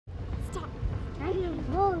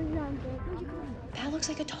That looks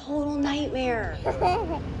like a total nightmare.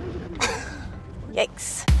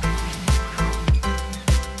 Yikes.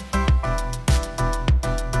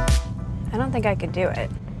 I don't think I could do it.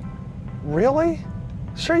 Really?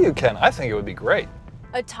 Sure you can. I think it would be great.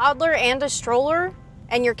 A toddler and a stroller?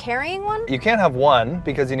 And you're carrying one? You can't have one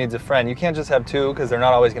because he needs a friend. You can't just have two because they're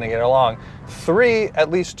not always going to get along. Three,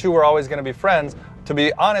 at least two are always going to be friends. To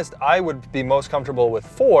be honest, I would be most comfortable with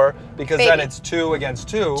four because then it's 2 against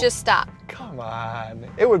 2. Just stop. Come on.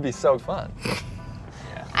 It would be so fun.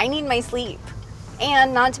 Yeah. I need my sleep.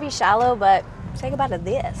 And not to be shallow, but say goodbye to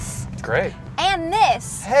this. Great. And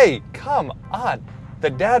this. Hey, come on. The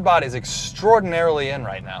dad bod is extraordinarily in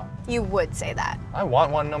right now. You would say that. I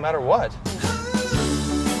want one no matter what.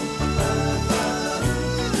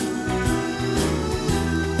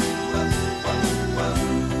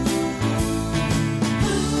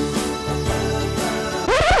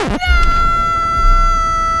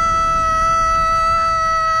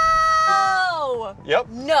 No! Yep.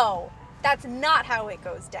 No, that's not how it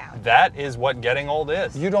goes down. That is what getting old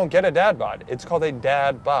is. You don't get a dad bod. It's called a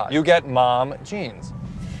dad bod. You get mom jeans.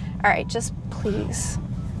 All right, just please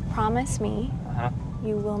promise me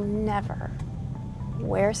you will never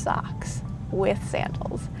wear socks with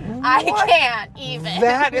sandals. What? I can't even.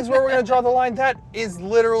 That is where we're gonna draw the line. That is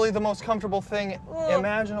literally the most comfortable thing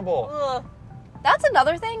imaginable. That's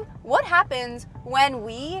another thing. What happens when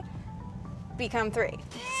we become 3?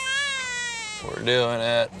 We're doing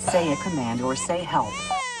it. Say a command or say help.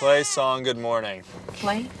 Play song Good Morning.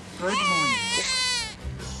 Play Good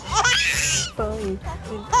Morning.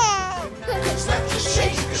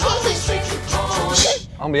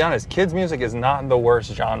 I'll be honest, kids music is not the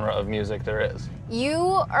worst genre of music there is.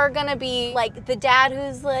 You are gonna be like the dad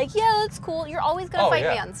who's like, yeah, that's cool. You're always gonna fight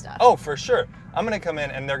me on stuff. Oh, for sure. I'm gonna come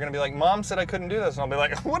in and they're gonna be like, Mom said I couldn't do this. And I'll be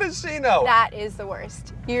like, what does she know? That is the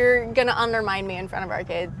worst. You're gonna undermine me in front of our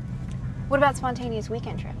kids. What about spontaneous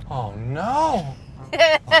weekend trip? Oh no.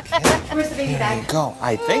 Where's the baby bag? Go.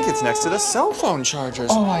 I think it's next to the cell phone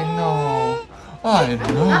chargers. Oh, I know. I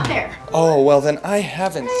know. Not there. Oh, well then I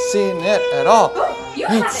haven't seen it at all. You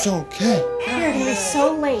It's okay. Aaron, it is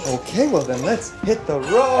so late. Okay, well then let's hit the road.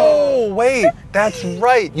 Oh, wait, that's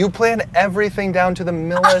right. You plan everything down to the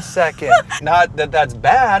millisecond. Not that that's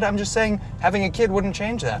bad. I'm just saying having a kid wouldn't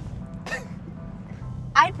change that.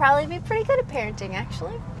 I'd probably be pretty good at parenting,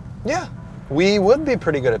 actually. Yeah, we would be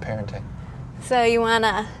pretty good at parenting. So you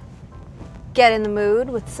wanna get in the mood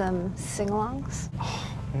with some sing-alongs?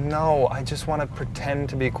 No, I just want to pretend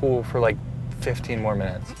to be cool for like 15 more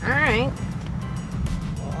minutes. All right.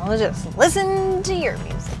 Well, just listen to your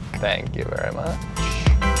music. Thank you very much.